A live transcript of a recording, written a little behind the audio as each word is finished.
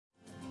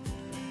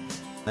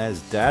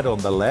There's Dad on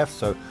the left,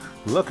 so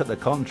look at the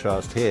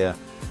contrast here.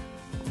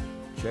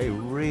 Jay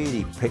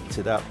really picked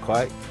it up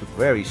quite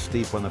very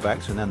steep on the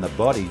backswing, and then the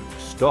body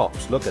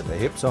stops. Look at the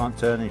hips aren't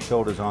turning,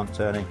 shoulders aren't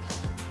turning,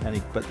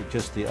 but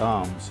just the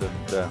arms.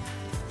 And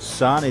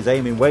Son is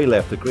aiming way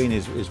left. The green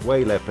is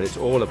way left, but it's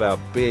all about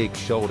big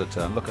shoulder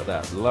turn. Look at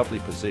that lovely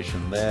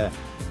position there.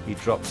 He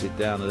drops it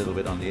down a little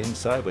bit on the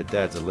inside, but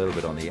Dad's a little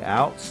bit on the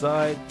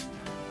outside.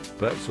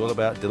 But it's all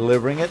about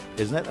delivering it,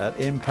 isn't it? That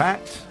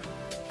impact,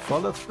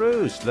 follow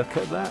throughs. Look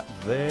at that,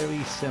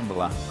 very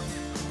similar.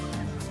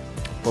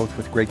 Both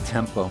with great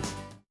tempo.